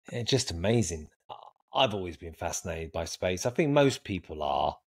It's just amazing. I've always been fascinated by space. I think most people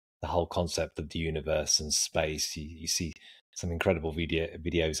are. The whole concept of the universe and space. You see some incredible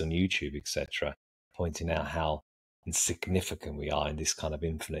videos on YouTube, etc., pointing out how insignificant we are in this kind of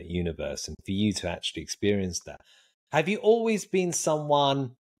infinite universe. And for you to actually experience that, have you always been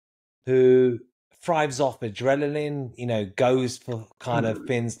someone who thrives off adrenaline? Goes for kind of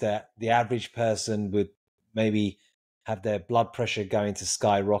things that the average person would maybe have their blood pressure going to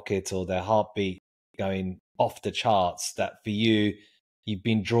skyrocket or their heartbeat going off the charts, that for you, you've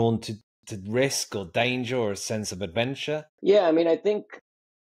been drawn to risk or danger or a sense of adventure? Yeah, I mean, I think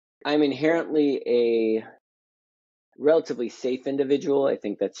I'm inherently a relatively safe individual. I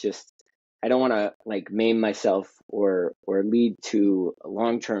think that's just, I don't want to like maim myself or lead to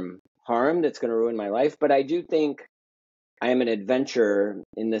long-term harm that's going to ruin my life. But I do think I am an adventurer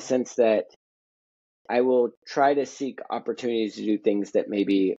in the sense that I will try to seek opportunities to do things that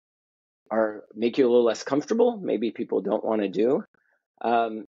maybe make you a little less comfortable, maybe people don't want to do.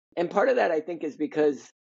 And part of that, I think, is because